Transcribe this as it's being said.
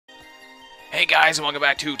Hey guys, and welcome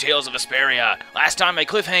back to Tales of Vesperia. Last time I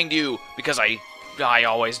cliffhanged you, because I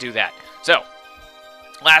always do that. So,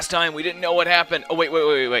 last time we didn't know what happened. Oh,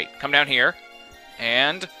 wait. Come down here.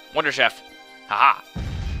 And, Wonder Chef. Haha.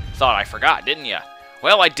 Thought I forgot, didn't ya?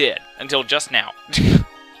 Well, I did, until just now.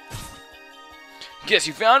 Guess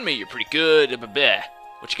you found me, you're pretty good.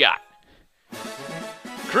 What you got?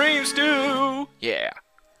 Cream stew! Yeah.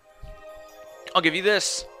 I'll give you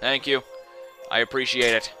this. Thank you. I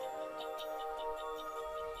appreciate it.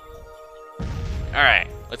 Alright,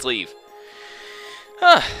 let's leave.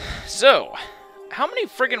 So, how many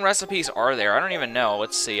friggin' recipes are there? I don't even know.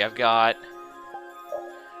 Let's see, I've got...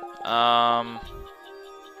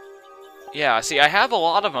 Yeah, see, I have a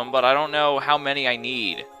lot of them, but I don't know how many I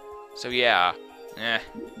need. So, yeah.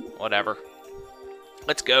 Whatever.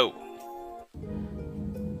 Let's go.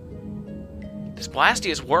 This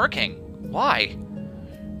Blasty is working. Why?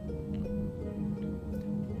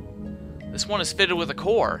 This one is fitted with a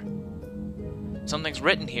core. Something's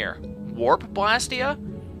written here. Warp Blastia?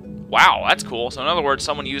 Wow, that's cool. So in other words,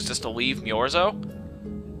 someone used this to leave Myorzo?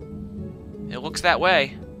 It looks that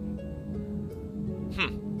way.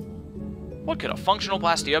 What could a functional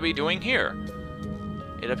Blastia be doing here?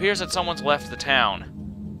 It appears that someone's left the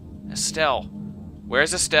town. Estelle.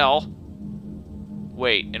 Where's Estelle?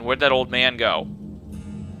 Wait, and where'd that old man go?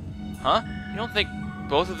 Huh? You don't think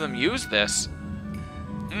both of them used this?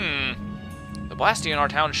 The Blastia in our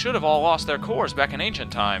town should have all lost their cores back in ancient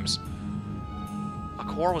times. A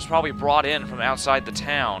core was probably brought in from outside the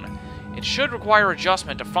town. It should require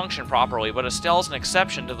adjustment to function properly, but Estelle's an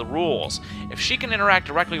exception to the rules. If she can interact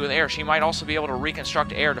directly with air, she might also be able to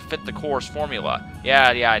reconstruct air to fit the core's formula.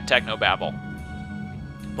 Yeah, technobabble.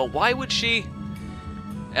 But why would she...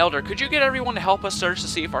 Elder, could you get everyone to help us search to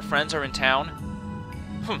see if our friends are in town?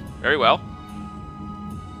 Very well.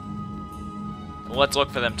 Let's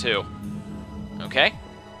look for them too. Okay.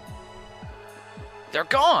 They're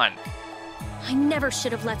gone! I never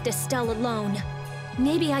should have left Estelle alone.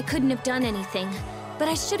 Maybe I couldn't have done anything, but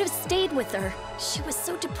I should have stayed with her. She was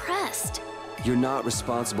so depressed. You're not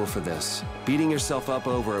responsible for this. Beating yourself up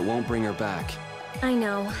over it won't bring her back. I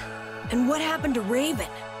know. And what happened to Raven?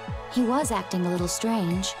 He was acting a little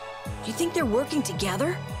strange. You think they're working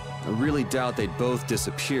together? I really doubt they'd both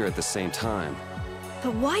disappear at the same time.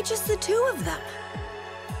 But why just the two of them?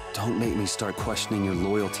 Don't make me start questioning your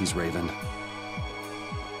loyalties, Raven.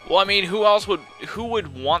 Well, I mean, who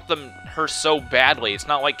would want her so badly? It's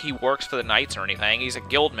not like he works for the Knights or anything. He's a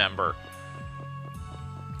guild member.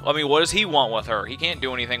 I mean, what does he want with her? He can't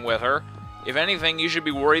do anything with her. If anything, you should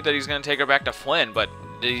be worried that he's going to take her back to Flynn, but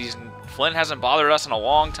Flynn hasn't bothered us in a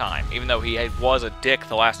long time, even though he was a dick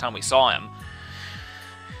the last time we saw him.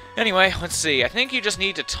 Anyway, let's see. I think you just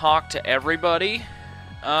need to talk to everybody.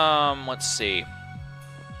 Let's see.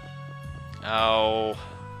 Oh,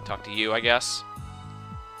 talk to you, I guess.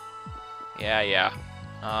 Yeah.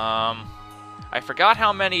 I forgot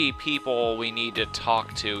how many people we need to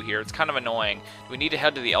talk to here. It's kind of annoying. Do we need to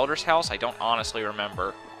head to the Elder's house? I don't honestly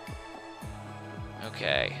remember.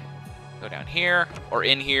 Okay. Go down here, or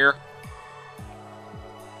in here.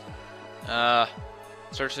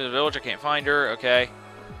 Search the village, I can't find her, okay.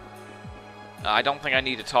 I don't think I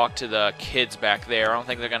need to talk to the kids back there. I don't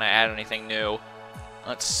think they're going to add anything new.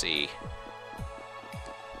 Let's see.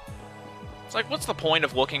 It's like, what's the point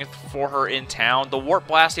of looking for her in town? The Warp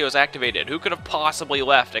Blastia was activated. Who could have possibly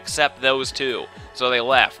left except those two? So they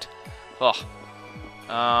left. Ugh.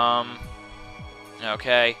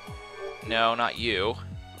 Okay. No, not you.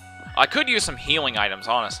 I could use some healing items,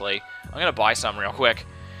 honestly. I'm gonna buy some real quick.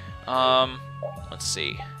 Let's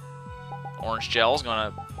see. Orange gels,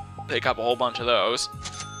 gonna pick up a whole bunch of those.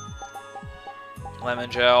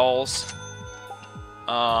 Lemon gels.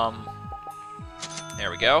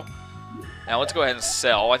 There we go. Now let's go ahead and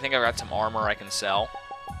sell. I think I've got some armor I can sell.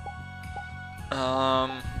 There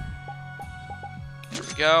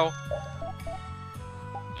we go.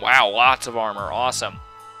 Wow, lots of armor. Awesome.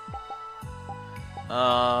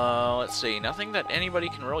 Let's see. Nothing that anybody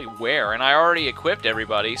can really wear. And I already equipped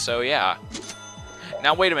everybody, so yeah.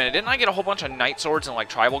 Now, wait a minute. Didn't I get a whole bunch of knight swords and, like,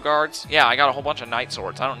 tribal guards? Yeah, I got a whole bunch of knight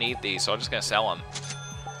swords. I don't need these, so I'm just gonna sell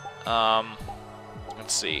them.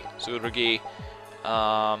 Let's see. Sudrugi.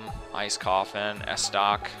 Ice Coffin,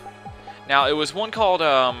 Estoc. Now, it was one called,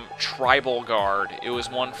 Tribal Guard. It was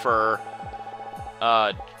one for,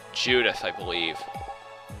 Judith, I believe.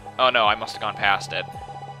 Oh, no, I must have gone past it.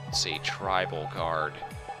 Let's see, Tribal Guard.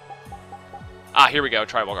 Ah, here we go,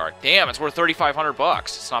 Tribal Guard. Damn, it's worth 3,500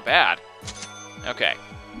 bucks. It's not bad. Okay.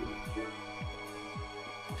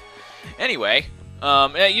 Anyway,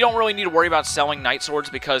 you don't really need to worry about selling knight swords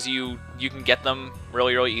because you you can get them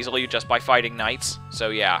really, really easily just by fighting knights. So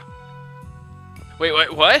yeah. Wait,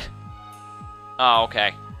 what? Oh,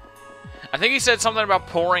 okay. I think he said something about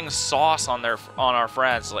pouring sauce on our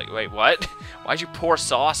friends. Like, wait, what? Why'd you pour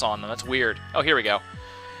sauce on them? That's weird. Oh, here we go.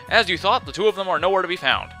 As you thought, the two of them are nowhere to be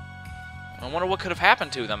found. I wonder what could have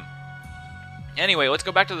happened to them. Anyway, let's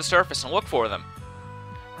go back to the surface and look for them.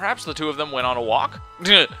 Perhaps the two of them went on a walk?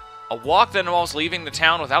 A walk that involves leaving the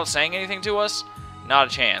town without saying anything to us? Not a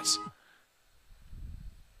chance.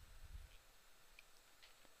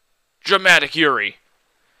 Dramatic Yuri.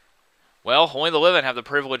 Well, only the living have the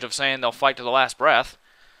privilege of saying they'll fight to the last breath.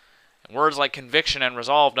 And words like conviction and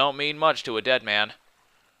resolve don't mean much to a dead man.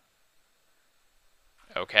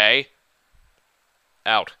 Okay.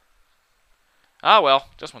 Out. Ah, well,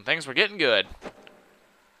 just when things were getting good.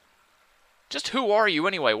 Just who are you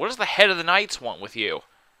anyway? What does the head of the Knights want with you?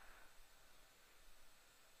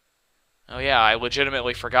 Oh yeah, I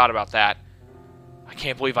legitimately forgot about that. I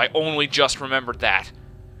can't believe I only just remembered that.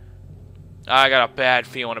 I got a bad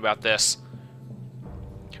feeling about this.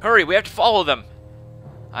 Hurry, we have to follow them.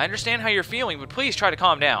 I understand how you're feeling, but please try to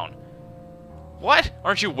calm down. What?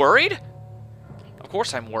 Aren't you worried? Of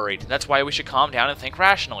course I'm worried. That's why we should calm down and think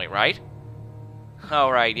rationally, right? Oh,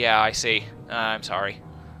 right, yeah, I see. I'm sorry.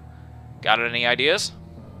 Got any ideas?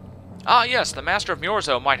 Ah, yes, the Master of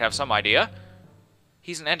Myorzo might have some idea.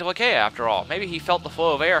 He's an Antilochea, after all. Maybe he felt the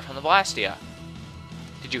flow of air from the Blastia.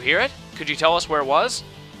 Did you hear it? Could you tell us where it was?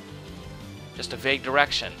 Just a vague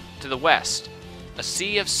direction. To the west. A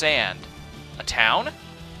sea of sand. A town?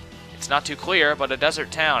 It's not too clear, but a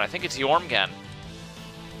desert town. I think it's Jormungand.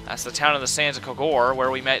 That's the town in the sands of Kogor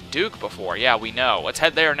where we met Duke before. Yeah, we know. Let's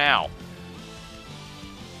head there now.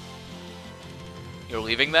 You're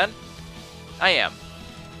leaving then? I am.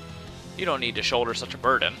 You don't need to shoulder such a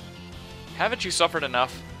burden. Haven't you suffered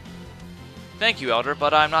enough? Thank you, Elder,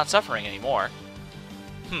 but I'm not suffering anymore.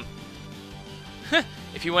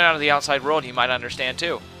 If you went out of the outside world, you might understand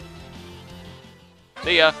too.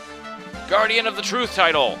 See ya. Guardian of the Truth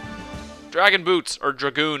title. Dragon boots, or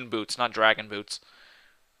Dragoon boots, not dragon boots.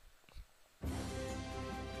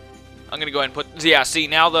 I'm gonna go ahead and put, yeah, see,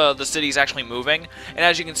 now the city's actually moving, and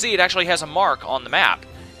as you can see, it actually has a mark on the map,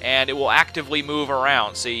 and it will actively move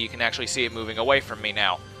around. See, you can actually see it moving away from me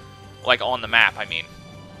now. Like, on the map, I mean.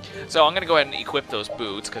 So I'm gonna go ahead and equip those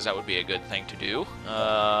boots, because that would be a good thing to do.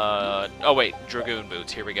 Oh wait, Dragoon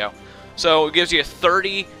boots, here we go. So it gives you a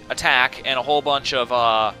 30 attack and a whole bunch of,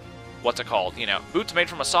 what's it called? You know, boots made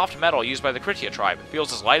from a soft metal used by the Kritia tribe. It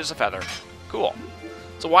feels as light as a feather. Cool.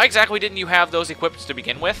 So why exactly didn't you have those equipped to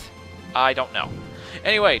begin with? I don't know.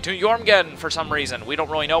 Anyway, to Jormungand for some reason. We don't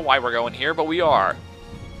really know why we're going here, but we are.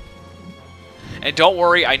 And don't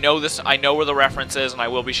worry, I know this. I know where the reference is, and I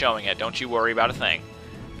will be showing it. Don't you worry about a thing.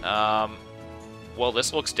 Well,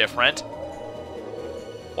 this looks different.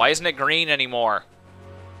 Why isn't it green anymore?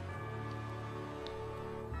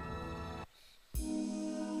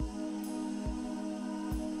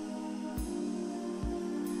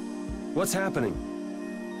 What's happening?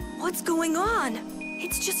 What's going on?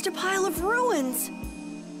 It's just a pile of ruins.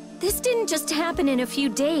 This didn't just happen in a few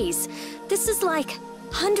days. This is like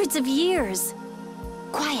hundreds of years.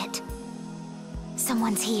 Quiet.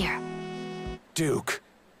 Someone's here. Duke.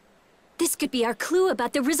 This could be our clue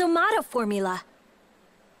about the Rizomata formula.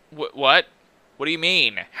 What? What do you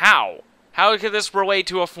mean? How? How could this relate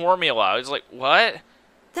to a formula? It's like, what?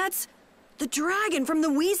 That's the dragon from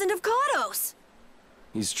the Wizened of Kados.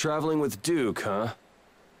 He's traveling with Duke, huh?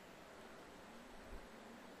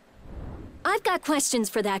 I've got questions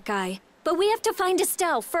for that guy, but we have to find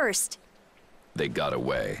Estelle first. They got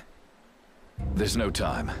away. There's no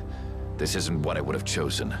time. This isn't what I would have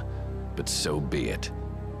chosen, but so be it.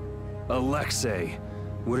 Alexei,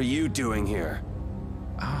 what are you doing here?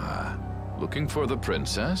 Ah, looking for the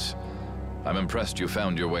princess? I'm impressed you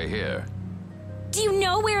found your way here. Do you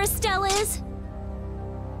know where Estelle is?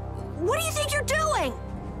 What do you think you're doing?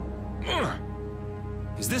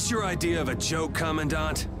 Is this your idea of a joke,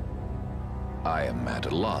 Commandant? I am at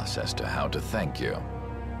a loss as to how to thank you.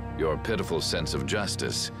 Your pitiful sense of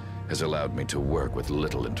justice has allowed me to work with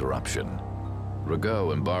little interruption.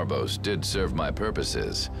 Rago and Barbos did serve my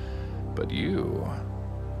purposes, but you...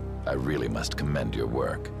 I really must commend your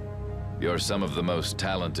work. You're some of the most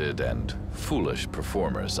talented and foolish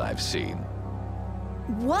performers I've seen.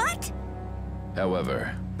 What?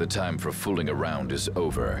 However, the time for fooling around is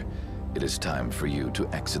over. It is time for you to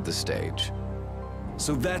exit the stage.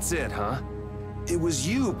 So that's it, huh? It was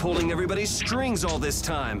you pulling everybody's strings all this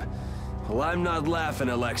time. Well, I'm not laughing,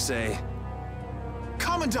 Alexei.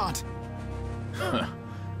 Commandant!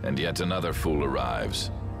 And yet another fool arrives.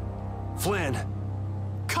 Flynn,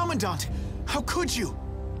 Commandant! How could you?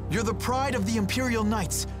 You're the pride of the Imperial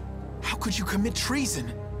Knights. How could you commit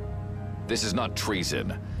treason? This is not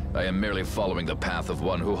treason. I am merely following the path of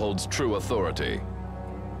one who holds true authority.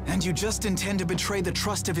 And you just intend to betray the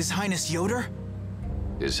trust of His Highness Yoder?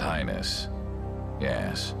 His Highness.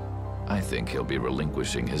 Yes. I think he'll be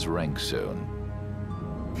relinquishing his rank soon.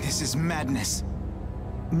 This is madness.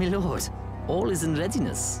 Milord, all is in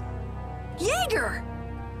readiness. Jaeger!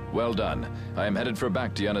 Well done. I am headed for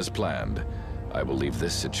Bactian as planned. I will leave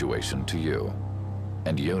this situation to you.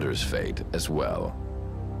 And Yoder's fate as well.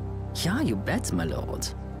 Yeah, you bet, my lord.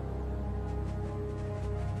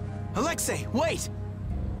 Alexei, wait!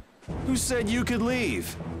 Who said you could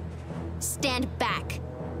leave? Stand back.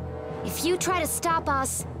 If you try to stop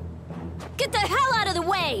us, get the hell out of the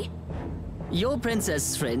way! Your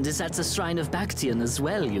princess friend is at the Shrine of Bactian as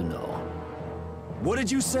well, you know. What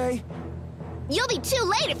did you say? You'll be too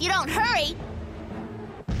late if you don't hurry!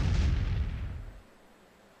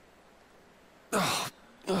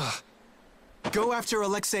 Go after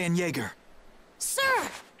Alexei and Jaeger. Sir!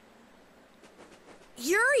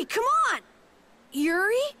 Yuri, come on!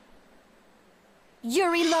 Yuri?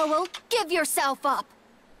 Yuri Lowell, give yourself up!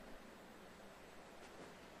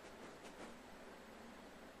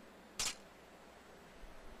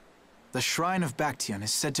 The Shrine of Bactian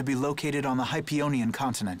is said to be located on the Hypionian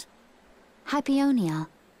continent. Hypionia,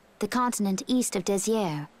 the continent east of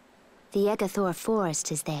Desier. The Egathor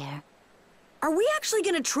forest is there. Are we actually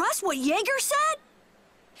gonna trust what Jaeger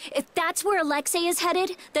said? If that's where Alexei is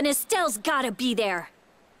headed, then Estelle's gotta be there.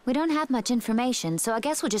 We don't have much information, so I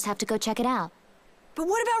guess we'll just have to go check it out. But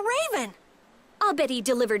what about Raven? I'll bet he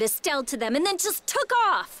delivered Estelle to them and then just took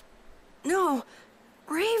off. No,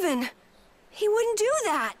 Raven. He wouldn't do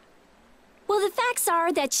that. Well, the facts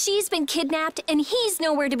are that she's been kidnapped and he's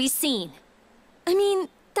nowhere to be seen. I mean,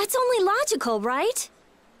 that's only logical, right?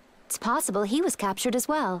 It's possible he was captured as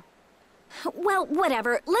well. Well,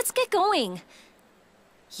 whatever. Let's get going.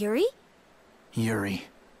 Yuri? Yuri.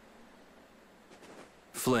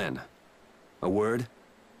 Flynn, a word?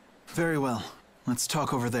 Very well. Let's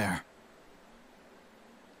talk over there.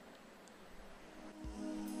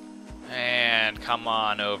 And come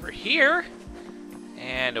on over here.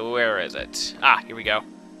 And where is it? Ah, here we go.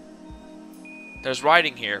 There's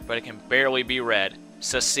writing here, but it can barely be read.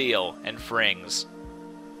 Cecile and Frings.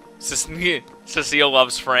 Cecile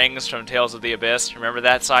loves Frings from Tales of the Abyss. Remember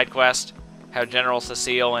that side quest? How General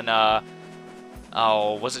Cecile and,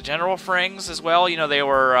 oh, was it General Frings as well? You know, they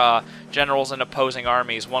were generals in opposing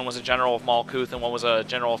armies. One was a general of Malkuth and one was a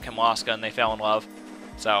general of Kimwaska, and they fell in love.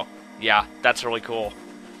 So, yeah, that's really cool.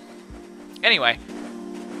 Anyway,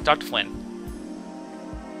 Dr. Flynn.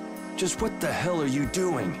 Just what the hell are you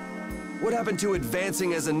doing? What happened to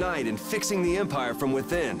advancing as a knight and fixing the Empire from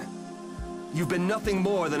within? You've been nothing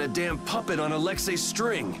more than a damn puppet on Alexei's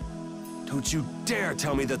string. Don't you dare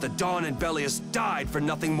tell me that the Dawn and Bellius died for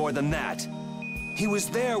nothing more than that. He was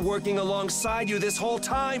there working alongside you this whole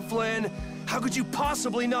time, Flynn. How could you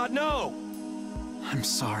possibly not know? I'm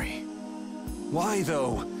sorry. Why,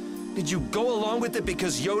 though? Did you go along with it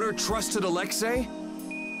because Yoder trusted Alexei?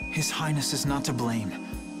 His Highness is not to blame.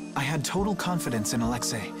 I had total confidence in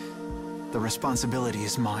Alexei. The responsibility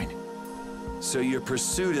is mine. So your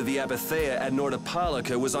pursuit of the Abathea at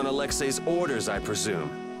Nordopolica was on Alexei's orders, I presume?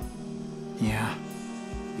 Yeah.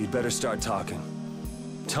 You'd better start talking.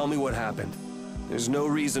 Tell me what happened. There's no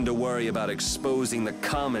reason to worry about exposing the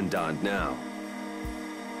Commandant now.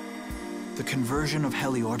 The conversion of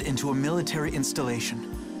Heliord into a military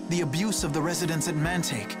installation, the abuse of the residents at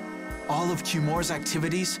Mantake, all of Cumor's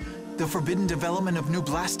activities, the forbidden development of New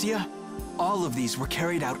Blastia, all of these were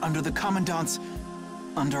carried out under the Commandant's...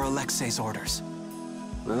 under Alexei's orders.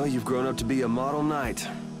 Well, you've grown up to be a model knight.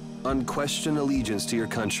 Unquestioned allegiance to your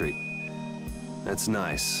country. That's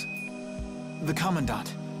nice. The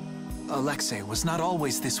Commandant, Alexei, was not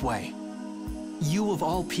always this way. You of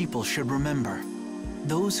all people should remember,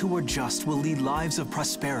 those who are just will lead lives of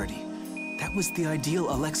prosperity. That was the ideal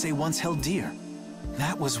Alexei once held dear.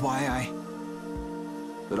 That was why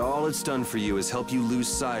But all it's done for you is help you lose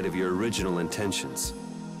sight of your original intentions.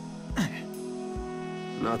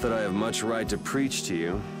 Not that I have much right to preach to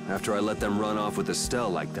you, after I let them run off with Estelle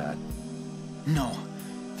like that. No,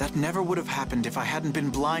 that never would have happened if I hadn't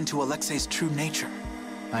been blind to Alexei's true nature.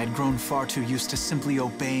 I had grown far too used to simply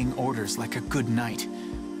obeying orders like a good knight,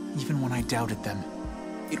 even when I doubted them.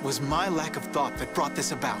 It was my lack of thought that brought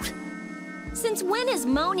this about. Since when is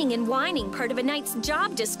moaning and whining part of a knight's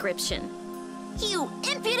job description? You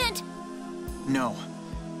impudent! No.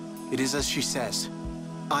 It is as she says.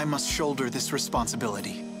 I must shoulder this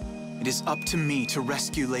responsibility. It is up to me to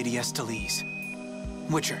rescue Lady Estellise.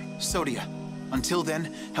 Witcher, Sodia. Until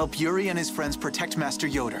then, help Yuri and his friends protect Master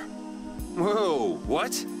Yoder. Whoa,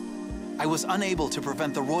 what? I was unable to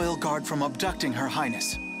prevent the Royal Guard from abducting Her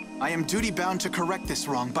Highness. I am duty-bound to correct this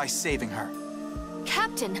wrong by saving her.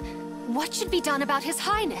 Captain, what should be done about His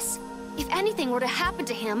Highness? If anything were to happen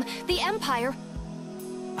to him, the Empire...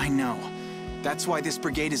 I know. That's why this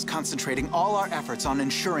brigade is concentrating all our efforts on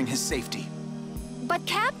ensuring his safety. But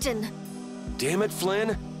Captain... Damn it,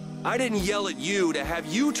 Flynn. I didn't yell at you to have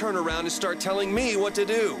you turn around and start telling me what to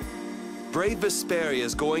do. Brave Vesperia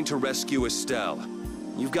is going to rescue Estelle.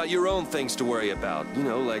 You've got your own things to worry about, you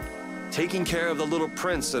know, like taking care of the little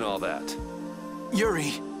prince and all that.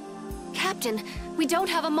 Yuri! Captain, we don't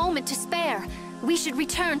have a moment to spare. We should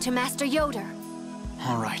return to Master Yoder.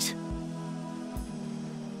 All right.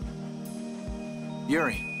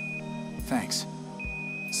 Yuri, thanks.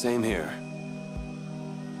 Same here.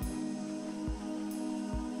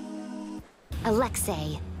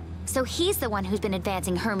 Alexei. So he's the one who's been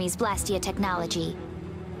advancing Hermes Blastia technology.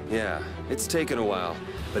 Yeah, it's taken a while,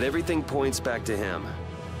 but everything points back to him.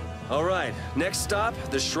 All right, next stop,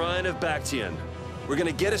 the Shrine of Bactian. We're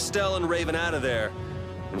gonna get Estelle and Raven out of there,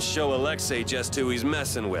 and show Alexei just who he's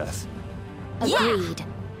messing with. Agreed.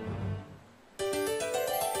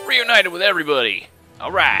 Reunited with everybody.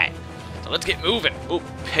 Alright, so let's get moving. Oh,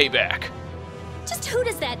 payback. Just who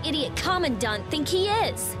does that idiot Commandant think he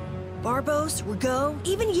is? Barbos, Rigaud,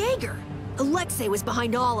 even Jaeger. Alexei was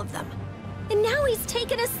behind all of them. And now he's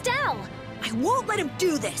taken Estelle. I won't let him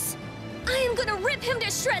do this. I am gonna rip him to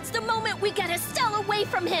shreds the moment we get Estelle away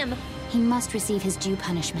from him. He must receive his due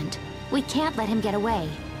punishment. We can't let him get away.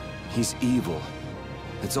 He's evil.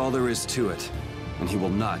 That's all there is to it, and he will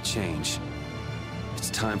not change. It's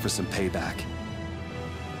time for some payback.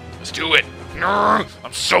 Let's do it.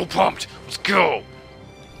 I'm so pumped. Let's go.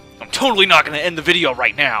 I'm totally not going to end the video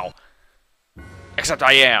right now. Except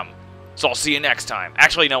I am. So I'll see you next time.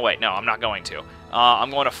 Actually, no, wait. No, I'm not going to.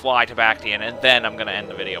 I'm going to fly to Bactian, and then I'm going to end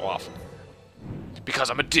the video off.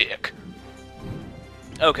 Because I'm a dick.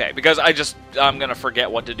 Okay, because I'm going to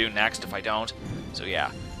forget what to do next if I don't. So,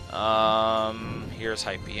 yeah. Here's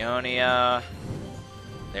Hypeonia.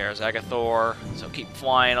 There's Agathor. So keep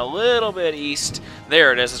flying a little bit east.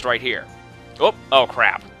 There it is. It's right here. Oh,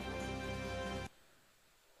 crap.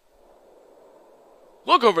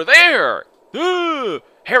 Look over there!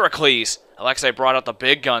 Heracles! Alexei brought out the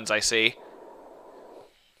big guns, I see.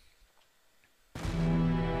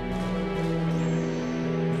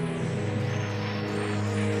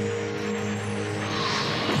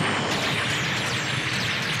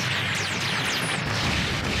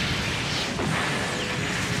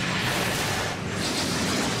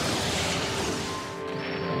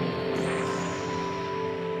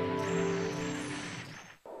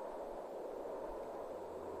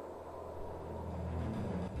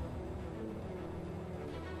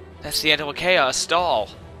 That's the Antilocheia stall.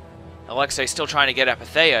 Alexei's still trying to get at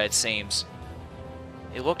Pathea, it seems.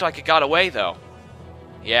 It looked like it got away, though.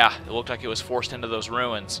 Yeah, it looked like it was forced into those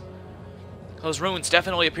ruins. Those ruins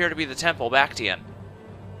definitely appear to be the Temple Bactian.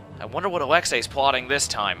 I wonder what Alexei's plotting this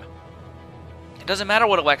time. It doesn't matter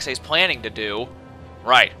what Alexei's planning to do.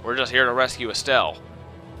 Right, we're just here to rescue Estelle.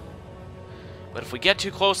 But if we get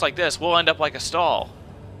too close like this, we'll end up like a stall.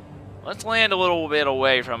 Let's land a little bit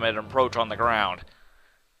away from it and approach on the ground.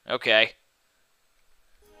 Okay.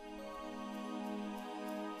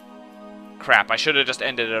 Crap, I should have just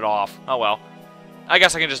ended it off. Oh well. I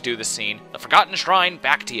guess I can just do this scene. The Forgotten Shrine,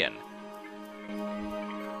 Bactian.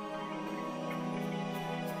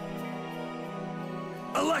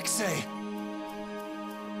 Alexei!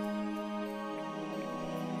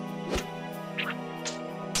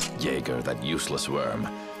 Jaeger, that useless worm.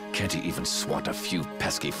 Can't he even swat a few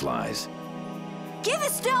pesky flies? Give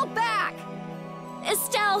Estelle back!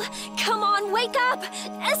 Estelle, come on, wake up!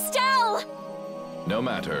 Estelle! No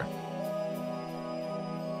matter.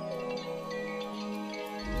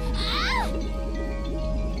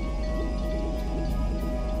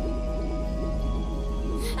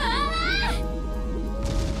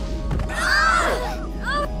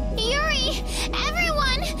 Yuri!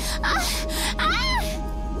 Everyone!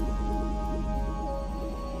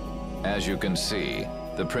 As you can see,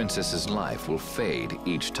 the princess's life will fade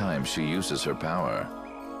each time she uses her power.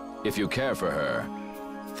 If you care for her,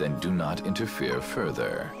 then do not interfere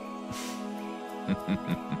further.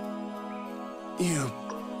 You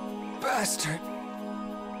bastard!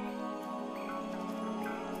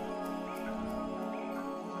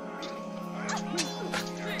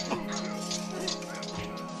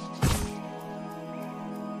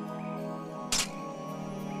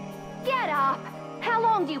 Get up! How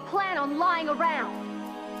long do you plan on lying around?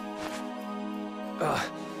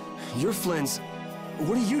 You're Flynn's...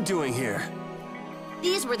 What are you doing here?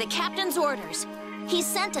 These were the captain's orders. He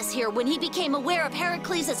sent us here when he became aware of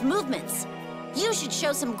Heracles' movements. You should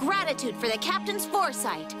show some gratitude for the captain's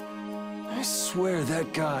foresight. I swear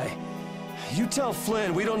that guy... You tell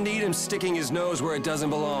Flynn we don't need him sticking his nose where it doesn't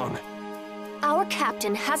belong. Our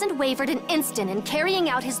captain hasn't wavered an instant in carrying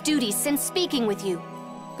out his duties since speaking with you.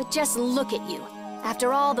 But just look at you,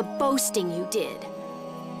 after all the boasting you did.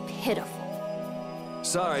 Pitiful.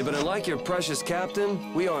 Sorry, but unlike your precious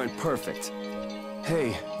captain, we aren't perfect.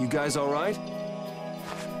 Hey, you guys all right?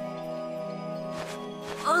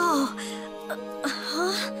 Oh,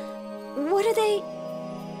 huh? What are they...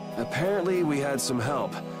 Apparently we had some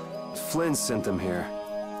help. Flynn sent them here.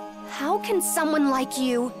 How can someone like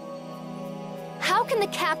you... How can the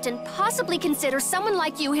captain possibly consider someone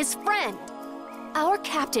like you his friend? Our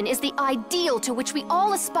captain is the ideal to which we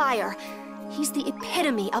all aspire. He's the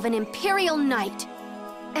epitome of an imperial knight.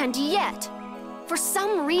 And yet, for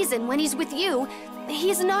some reason when he's with you,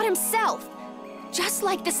 he's not himself. Just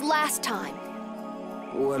like this last time.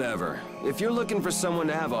 Whatever. If you're looking for someone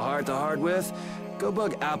to have a heart-to-heart with, go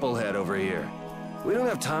bug Applehead over here. We don't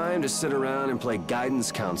have time to sit around and play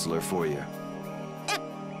guidance counselor for you.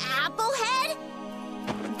 Applehead?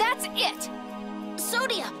 That's it!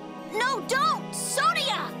 Sodia! No, don't!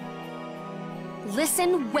 Sodia!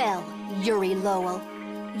 Listen well, Yuri Lowell.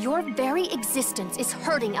 Your very existence is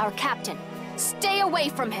hurting our captain. Stay away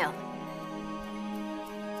from him.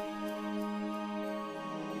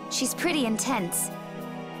 She's pretty intense.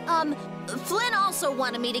 Flynn also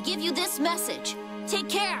wanted me to give you this message. Take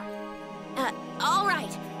care. All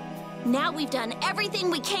right. Now we've done everything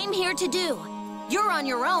we came here to do. You're on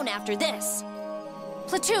your own after this.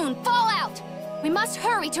 Platoon, fall out! We must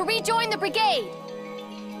hurry to rejoin the brigade!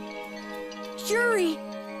 Yuri!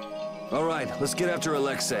 All right, let's get after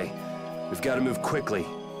Alexei. We've got to move quickly.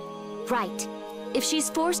 Right. If she's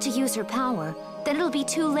forced to use her power, then it'll be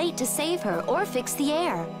too late to save her or fix the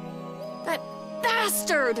air. That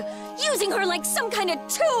bastard! Using her like some kind of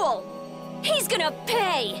tool! He's gonna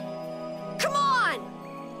pay! Come on!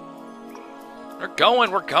 We're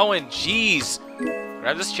going, jeez.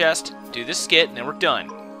 Grab this chest, do this skit, and then we're done.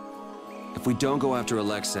 If we don't go after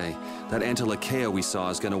Alexei, that Antilocheia we saw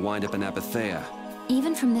is gonna wind up in Apatheia.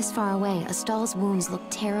 Even from this far away, Astal's wounds look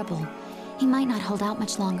terrible. He might not hold out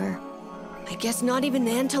much longer. I guess not even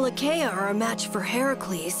the Antilocheia are a match for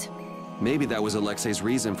Heracles. Maybe that was Alexei's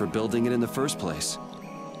reason for building it in the first place.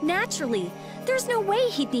 Naturally. There's no way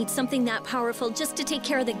he'd need something that powerful just to take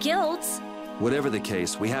care of the guilds. Whatever the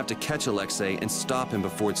case, we have to catch Alexei and stop him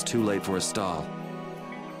before it's too late for Astal.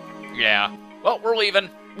 Yeah. Well, we're leaving.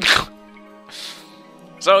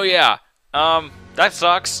 So, yeah. That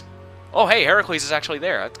sucks. Oh, hey, Heracles is actually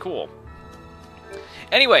there. That's cool.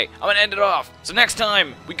 Anyway, I'm gonna end it off. So next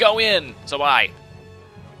time, we go in. So bye.